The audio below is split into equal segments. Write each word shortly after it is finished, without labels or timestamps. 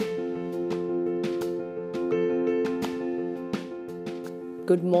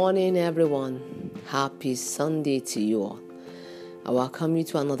Good morning, everyone. Happy Sunday to you all. I welcome you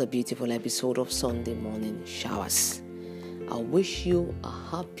to another beautiful episode of Sunday Morning Showers. I wish you a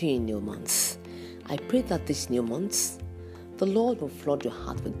happy new month. I pray that this new month, the Lord will flood your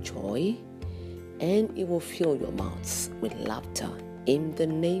heart with joy and it will fill your mouths with laughter in the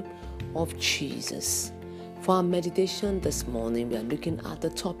name of Jesus. For our meditation this morning, we are looking at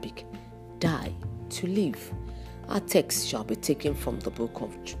the topic, Die to Live. Our text shall be taken from the book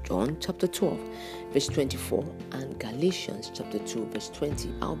of John chapter 12 verse 24 and Galatians chapter 2 verse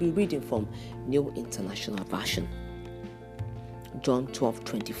 20. I'll be reading from New International Version. John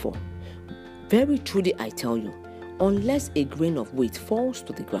 12:24. Very truly I tell you, unless a grain of wheat falls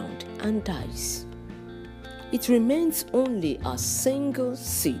to the ground and dies, it remains only a single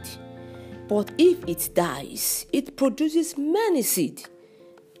seed. But if it dies, it produces many seed.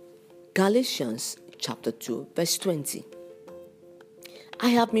 Galatians chapter 2 verse 20. I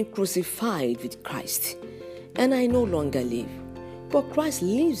have been crucified with Christ, and I no longer live, but Christ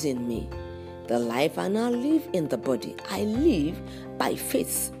lives in me. The life I now live in the body, I live by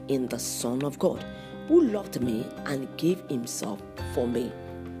faith in the Son of God, who loved me and gave himself for me.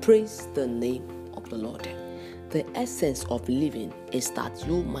 Praise the name of the Lord. The essence of living is that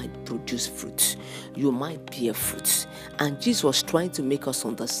you might produce fruit. You might bear fruit. And Jesus was trying to make us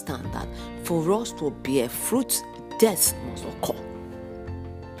understand that for us to bear fruit, death must occur.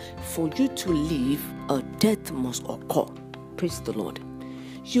 For you to live, a death must occur. Praise the Lord.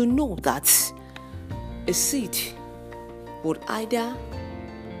 You know that a seed would either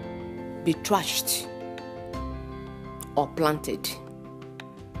be trashed or planted.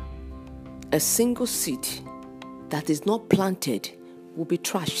 A single seed that is not planted will be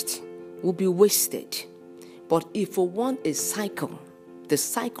trashed, will be wasted. But if we want a cycle, the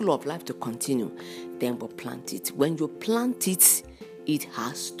cycle of life to continue, then we'll plant it. When you plant it, it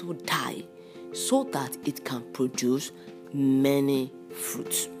has to die so that it can produce many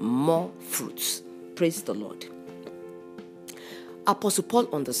fruits, more fruits. Praise the Lord. Apostle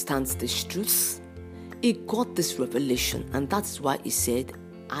Paul understands this truth. He got this revelation, and that's why he said,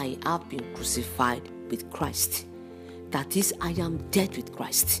 I have been crucified with Christ. That is, I am dead with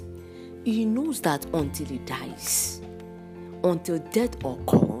Christ. He knows that until he dies, until death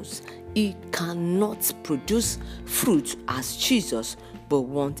occurs, he cannot produce fruit as Jesus will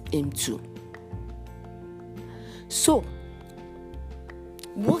want him to. So,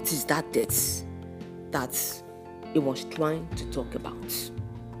 what is that death that he was trying to talk about?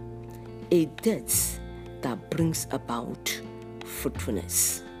 A death that brings about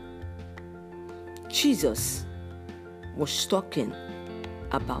fruitfulness. Jesus was talking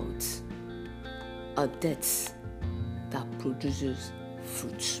about a death that produces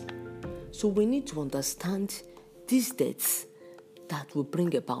fruit. So we need to understand these deaths that will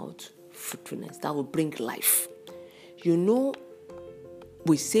bring about fruitfulness, that will bring life. You know,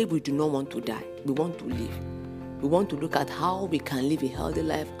 we say we do not want to die, we want to live. We want to look at how we can live a healthy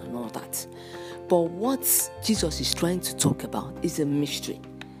life and all that. But what Jesus is trying to talk about is a mystery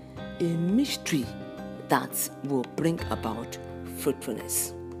that will bring about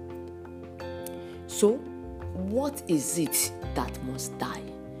fruitfulness. So, what is it that must die?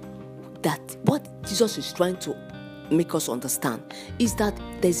 That what Jesus is trying to make us understand is that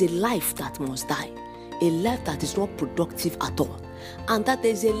there's a life that must die, a life that is not productive at all, and that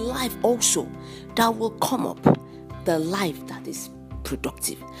there's a life also that will come up, the life that is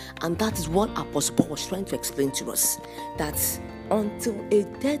productive. And that is what Apostle Paul was trying to explain to us, that until a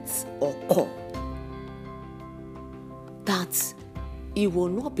death occurs, that he will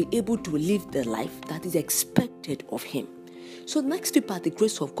not be able to live the life that is expected of him. So next week, by the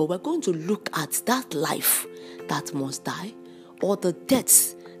grace of God, we're going to look at that life that must die, or the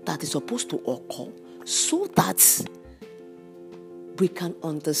death that is supposed to occur, so that we can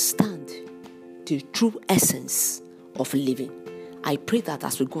understand the true essence of living. I pray that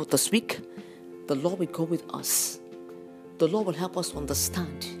as we go this week, the Lord will go with us. The Lord will help us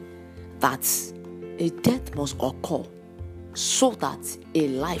understand that a death must occur so that a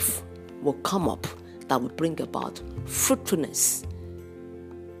life will come up that will bring about fruitfulness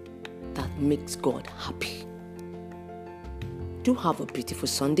that makes God happy. Do have a beautiful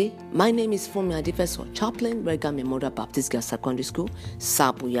Sunday. My name is Funmi Adefeso, Chaplain, Rega Memorial Baptist Girls Secondary School,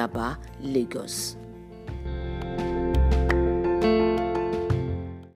 Sabuyaba, Lagos.